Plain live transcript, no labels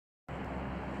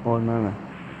ও না না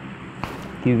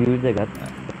কিউবির জায়গা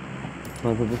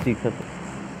তোমার তো 6 আছে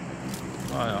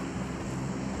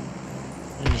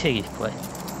নিচে কি কয়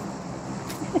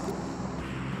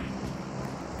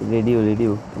রেডিও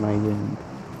নাই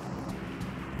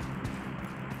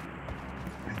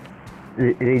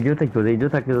রেডিও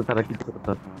থাকলে তো তারা কিছু করতে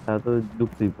পারতো না তারা তো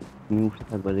ঢুকতেই তুমি উঠে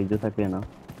থাকবা রেডিও থাকলে না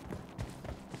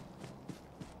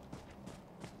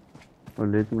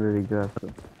অলরেডি তুমি রেডিও আসো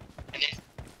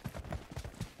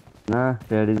না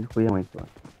রেডি কই আমাইতো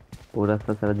ও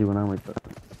রাস্তা ছাড়া জীবন আমাইতো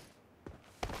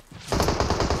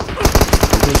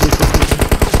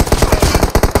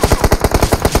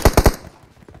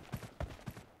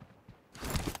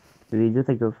রেডিও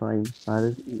থাকলে ফাইন আর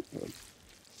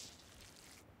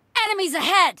Enemies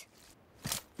ahead!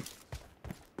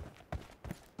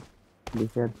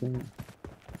 দেখে আছে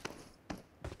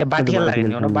বাটিকাল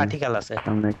লাগেনি ওনা বাটিকাল আছে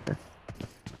সামনে একটা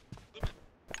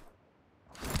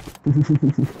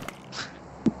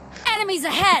Enemies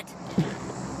ahead!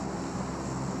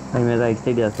 আমি রাইট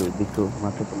সাইডে আছি দেখো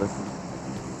মাথা তোলা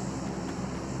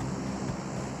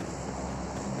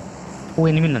ও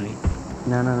এনিমি নানি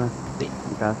না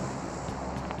গাছ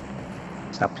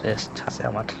সাপ্রেসড আছে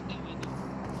আমার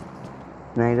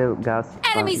না এটা গাছ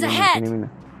Enemies ahead! এনিমি না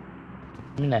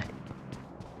না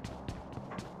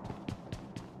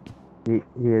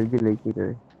রিয়েল দিলে কি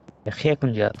করে খেয়ে কোন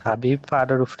যা হাবিব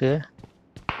পাহাড়ের উপরে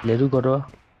লেরু করো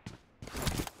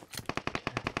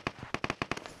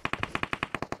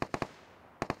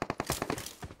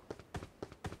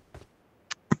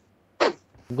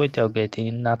গইতাও গেতে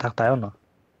না থাকতাও না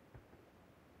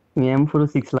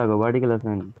M46 লাগাও ভার্টিক্যাল আছে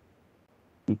না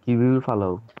কি ভিউ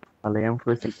ফালাও তাহলে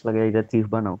M46 লাগাই এটা চিফ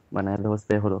বানায় দাও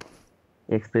স্প্রে করো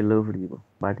এক্সপ্রে লো ফুট দিব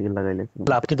ভার্টিক্যাল লাগাইলে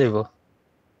লাভ কি দেব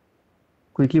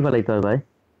কুইকলি ফালাইতে হবে ভাই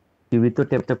কিউবি তো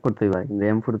ট্যাপ করতে ভাই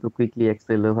M4 তো কুইকলি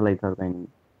এক্সপ্রে লো ফালাইতে হবে না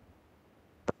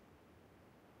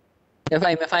F5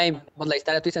 বদলাই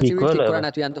তারা তুই সেন্সিটিভিটি ঠিক করে না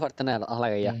তুই আনতে পারত না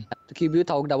লাগাইয়া তো কিউবি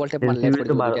থাক ডাবল ট্যাপ মারলে লেফট করে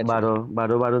দিবি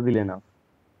 12 দিলে না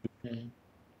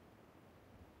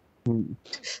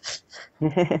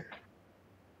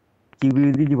কিউবি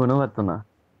দি জীবনও পারতো না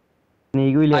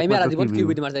নেইগুইলে আমি আর জীবন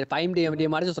কিউবি দি মারতে পাইম ডি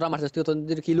মারছিস তোরা মারছিস তুই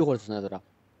তোদের কিলো করছিস না তোরা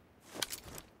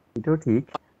এটাও ঠিক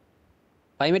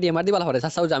পাইমে ডি মার দি বালা পারে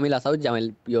সাউ জামিল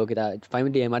ইয়ো কিরা পাইমে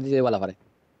ডি মার দি বালা পারে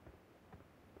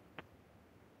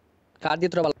কার দি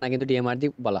তোরা বালা না কিন্তু ডি মার দি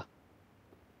বালা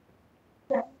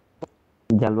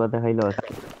জালবা দেখাইলো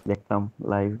দেখতাম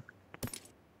লাইভ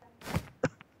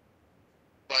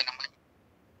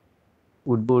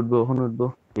উঠবো এখন উঠবো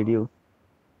ভিডিও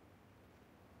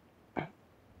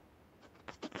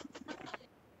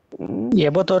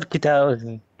এবতর কিতা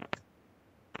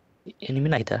এনিমি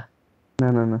নাইতা না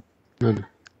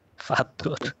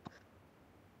ফাতর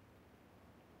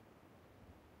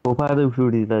ওপারে উঠে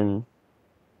দিতাম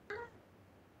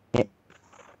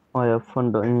আমি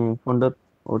ফন্ড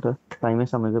ওটা টাইমের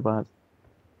সামনে যে পাহাড়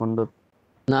ফন্ড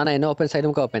না এনে ওপেন সাইড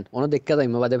মুকা ওপেন ওনো দেখা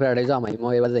যাইম বাদে ফেরাডে যাও আমি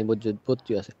এবার যাইম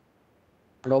বুঝছি আছে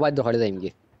রবাই দখাড়ে যাইম কি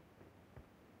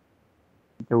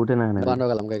এটা উঠে না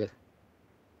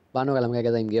বানো গেলাম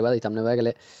কাকে যাইম গিয়ে বাদ সামনে হয়ে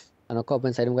গেলে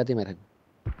ওপেন সাইড মুকাতে মেরে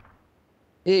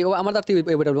এই ও আমার দাঁতি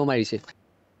এবারে মারিছে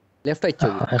লেফট আইছে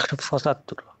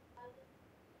 175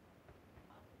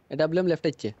 এটা ব্লেম লেফট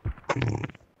আইছে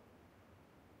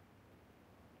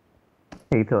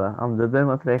এই তো আমাদের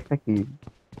মাত্র একটা কি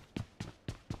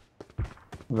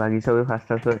বাকি সবাই ফার্স্ট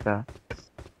একটা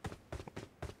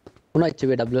কোন আইছে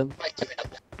ব্লেম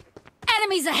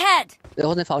Enemies ahead!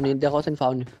 দেখো ফাউনি দেখো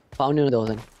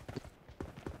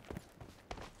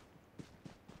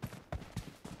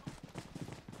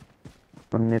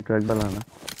নেটওয়ার্ক ভালো না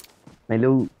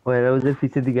নাইলেও ওয়ারহাউসের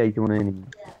পিছের দিকে আইছে মনে হয় নি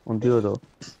অন্তিও তো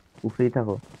উপরেই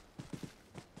থাকো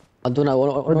আদুনা ও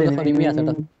নিমি আছে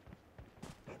তো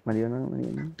মারিও না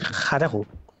খারা হো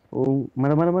ও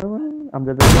মারা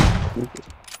আমজাদ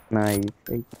নাইস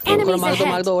Enemies ahead!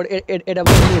 মার দো এটা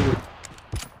ব্লেম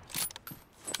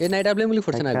এ নাইট ব্লেম গুলি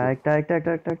ফুটছে না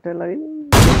একটা লাগি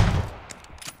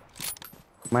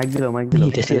মাইক দিল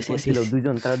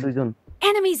দুইজন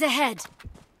Enemies ahead!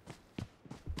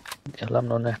 দেখলাম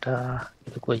না একটা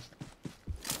কই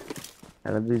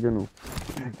এরা দুইজন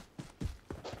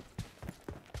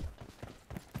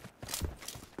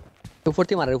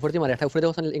উপরতি মারে একটা উপরে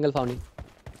দেখো এঙ্গেল ফাউনি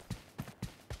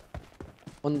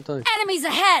Enemies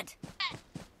ahead!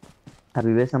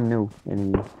 হাবিবের সামনেও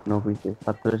এনিমি নো হইছে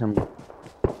পাথরের সামনে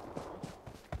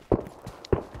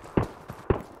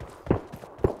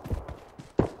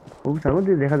ও সাগর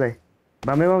দিয়ে দেখা যায়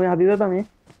বামে হাবিবের বামে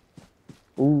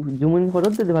ও জুমুন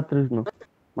করত দে পাথরের শুনো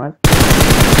মার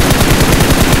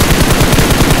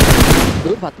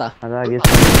দূর পাতা আর আগে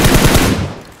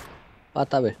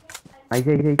পাতাবে আই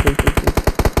যাই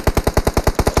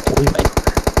ওই ভাই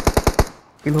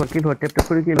কিল হল ট্যাপ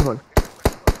করে কিল হল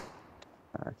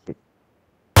আচ্ছা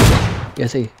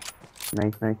গেছে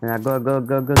নাইস আগো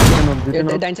দুটো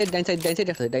নক ডাইন সাইড আছে ডাইন সাইড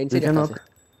দুটো নক আছে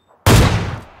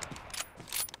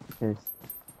यस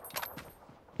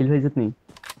কিল হয়ে যেত নি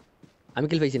আমি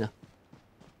কিল পাইছি না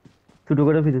ছোট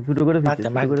করে ফিছে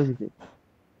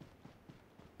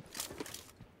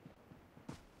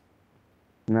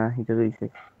না এটা রইছে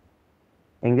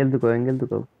অ্যাঙ্গেল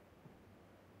দুকো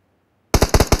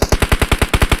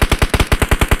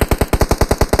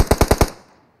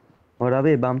और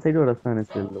अबे बाम साइड और रास्ता है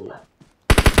चल लो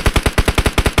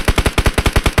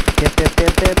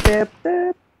टैप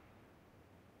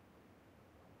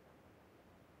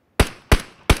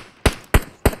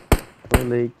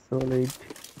so late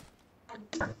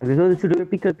রিজো ছোট করে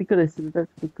পিক করে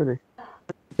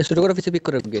ছোট করে পিক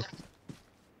করে গে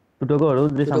ছোট করে ও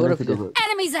যে সামনে ছোট করে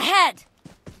Enemies ahead!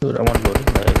 তোর আমার বলি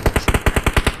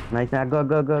নাইস আগো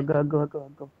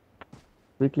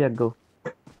কুইকলি আগো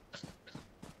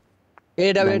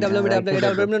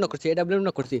এডব্লিউ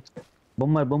না করছি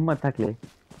বোমার থাকলে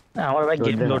আমার ভাই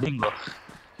গেম Dot দে। লোডিং গো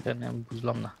এখানে আমি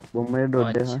বুঝলাম না বোমারে ডট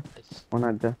দে হ্যাঁ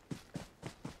অনাগা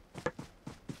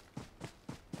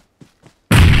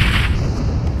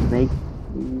নাই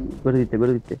করে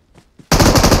দিতে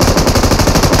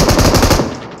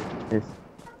यस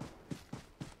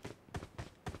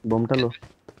বোমটা লো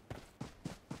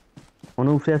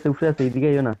উপরে আছে এদিকে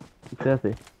আইও না উপরে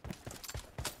আছে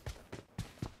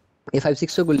এই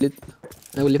 5-6 তো গুলি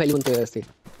ফাইল বন্ধ হয়ে আছে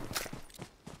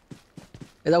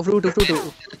এটা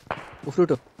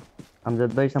উফরুটো আমজাদ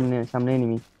ভাই সামনে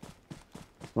এনিমি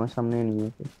তোমার সামনে এনিমি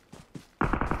আছে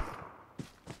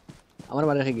আমার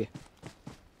মারা খেগে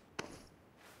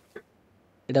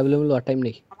এডব্লিউ লো টাইম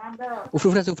নেই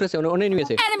উফরুটো আছে অনেক এনিমি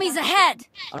আছে Enemies ahead!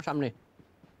 আমার সামনে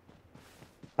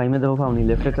ফাইমে দেখো ফাউনি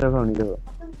লেফটে করে ফাউনি দেখো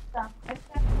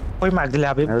ওই মার দিলে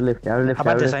হাবিব আর লেফটে আবার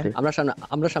দেখাই। আমরা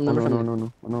সামনে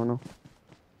নো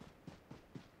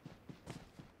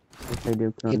সাইডে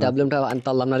এডব্লিউটা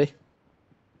আনতালাম না রে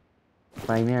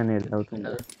ফাইমে আনে দাও তুমি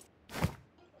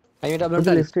আমি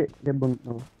এডব্লিউটা লেফটে দেবন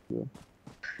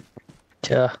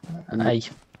আচ্ছা আই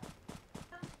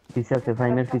পিছে আছে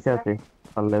ফাইমের পিছে আছে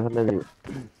ফেলে দিও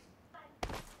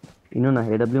ইনো না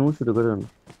এডব্লিউ শুরু করো না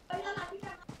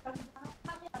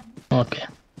ওকে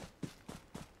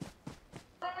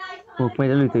মুখ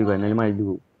মেরে লইতেই পারে নাহলে মারি দিব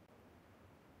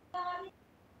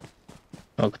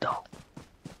ওকে দাও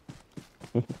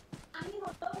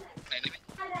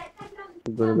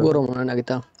গরম মনে না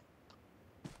গিতা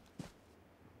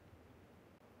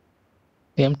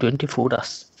M24 আস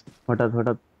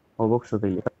হঠাৎ অবক্স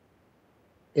হইলে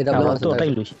এডব্লিউ আমার তো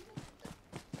ওটাই লই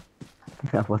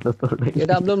আপাতত ওটাই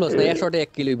এডব্লিউ লস না 100 এক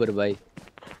কিলো ইবার ভাই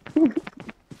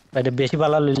এটা বেশি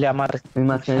বালা লইলে আমার তুমি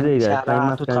মাঝখানে দিয়ে যায় সারা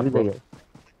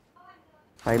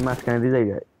ফাইভ মাঝখানে দিয়ে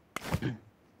যায়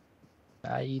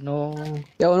আই নো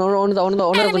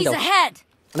Enemies ahead!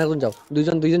 অনেকজন যাও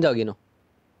দুইজন যাও গিনো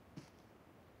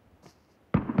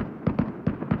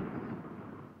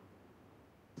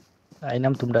আই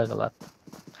নাম তোমরা গলাত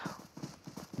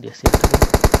দেশে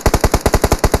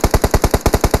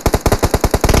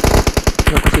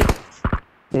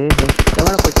এই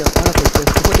কেমন করছে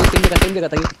উপরে তিন জায়গা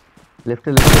থাকি লেফটে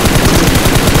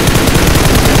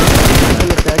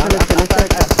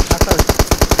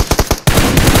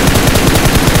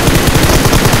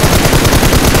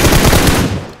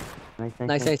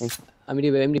নাইস আমি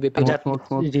রিভাইভ পেই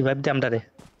রিভাইভ দে আমদারে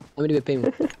আমি রিভাইভ পেই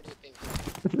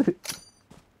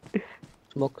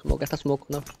স্মোক একটা স্মোক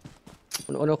না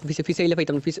অনেক ফিসে ইলে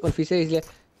পাইতাম ফিসে ইলে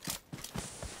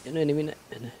এনিমি না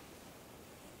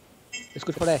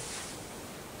স্কুট পড়ে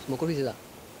স্মোক ফিসে যা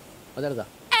ওদার যা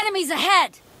Enemies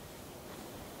ahead!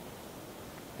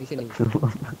 আইছে নি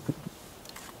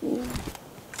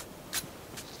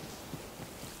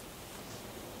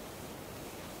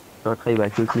শর্ট খাই ভাই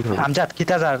কুইকলি খাও আমজাদ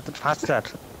কিতা যা ফাস্ট স্টার্ট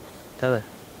দাদা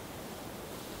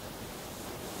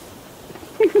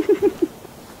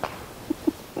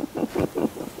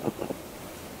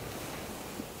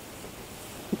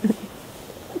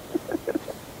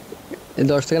এই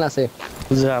 10 সেকেন্ড আছে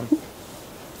বুঝলাম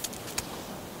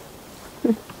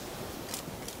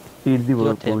তীর দিব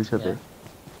Your team, ভবিষ্যতে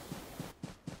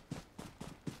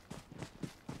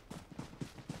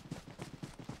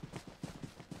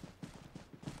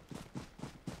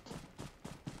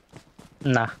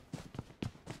না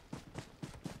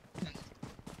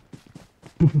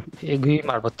এগুই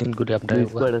মারবো 3 গুলি আপনার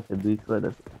দুই স্কোয়াড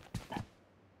আছে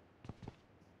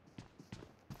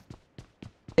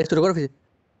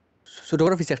ছোট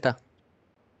করে ফিসে একটা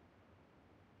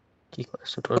কি করে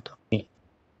ছোটর তো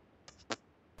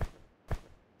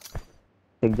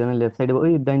একজনের লেফট সাইডে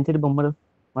ওই ডাইন সাইডে বম মারো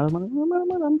মারো মারো মারো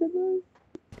মারো আমজাদ ভাই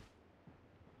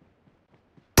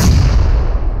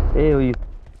ওই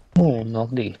ও নক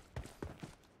দি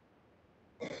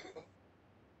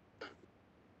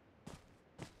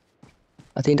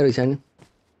আচ্ছা ইন্টারভিউশন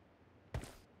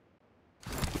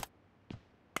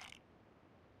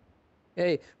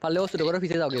এই পারলে ও ছোট করে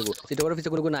পিছে যাও গেগো ছোট করে পিছে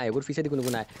কোনো নাই ওর পিছে দি কোনো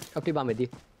নাই সবটি বামে দি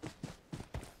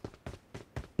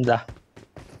যা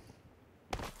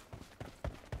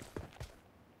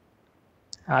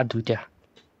আর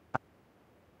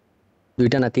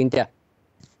দুইটা না তিনটা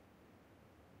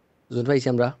জোন পাইছি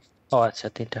আমরা ও আচ্ছা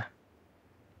তিনটা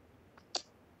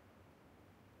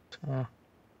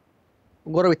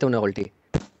গরো বিতে না উল্টি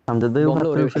আমজাদ ভাই বম লো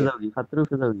রে ফাত্রে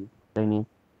উঠে যাও তাই নিয়ে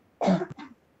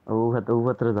ও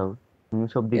ফাত্রে যাও তুমি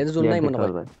সব দিক এর জন্য নাই মনে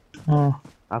হয়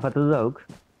আফাতে যাও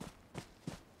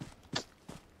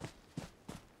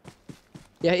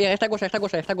একটা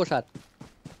গোসা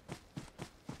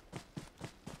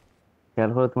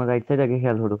খেয়াল করো তোমার রাইট সাইড আগে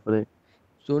খেয়াল করো পরে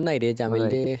জোন নাই রে জামিল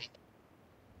রে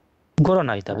গরো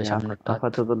নাই তবে সামনেরটা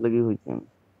আফাতে তোর লাগি হইছে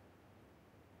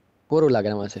গরু লাগে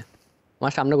না মাসে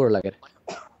আমার সামনে গরু লাগে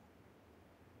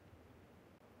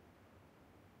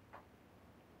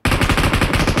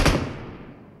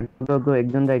তো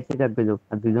একজন রাইট সাইড আসবে যাও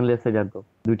আর দুইজন লেফট সাইড আসবে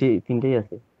তিনটেই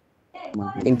আছে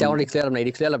তিনটা আমার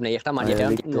রিক্স লাভ নাই একটা মারি এটা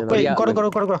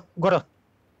গরো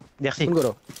দেখছি কোন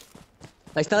গরু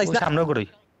নাইস না সামনে গরই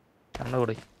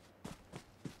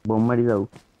বম মারি যাও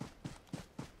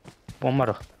বম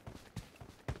মারো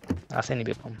আসে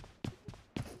নিবে বম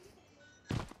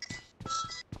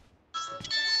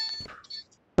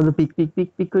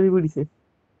পিক করে পড়িছে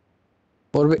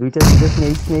পড়বে দুইটা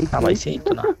স্নেক আবাইছে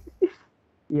তো না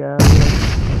ইয়া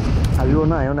আলিও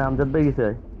না এও না আমজাদ ভাই গেছে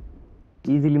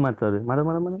ইজিলি মারতে হবে মারো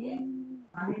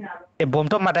এ বম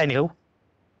তো মাটাই নিও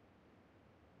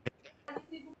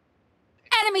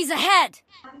Enemies ahead!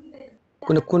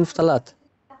 কোন সালাত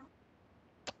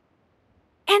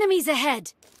Enemies ahead!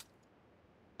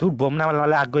 তুই বম না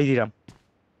মারলে আগুই দিরাম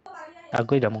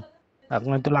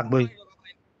আগুন তো লাগবই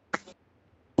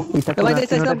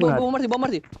বম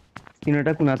মারছি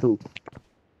তিনটা কোনা তো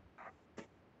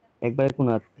একবার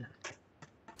কোনা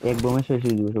এক বোমে শেষ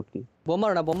হয়ে যাবে সবটি বম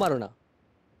মারো না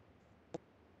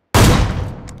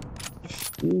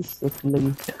একটু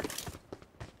লাগি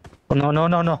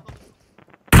No.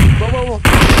 বো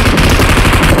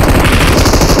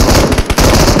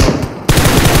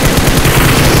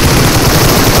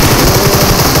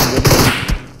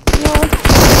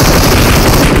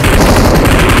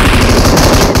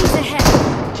Enemies ahead!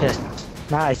 Cheers.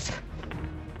 Nice.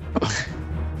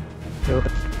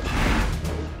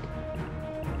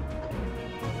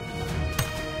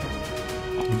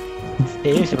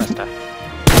 এই সেমিস্টার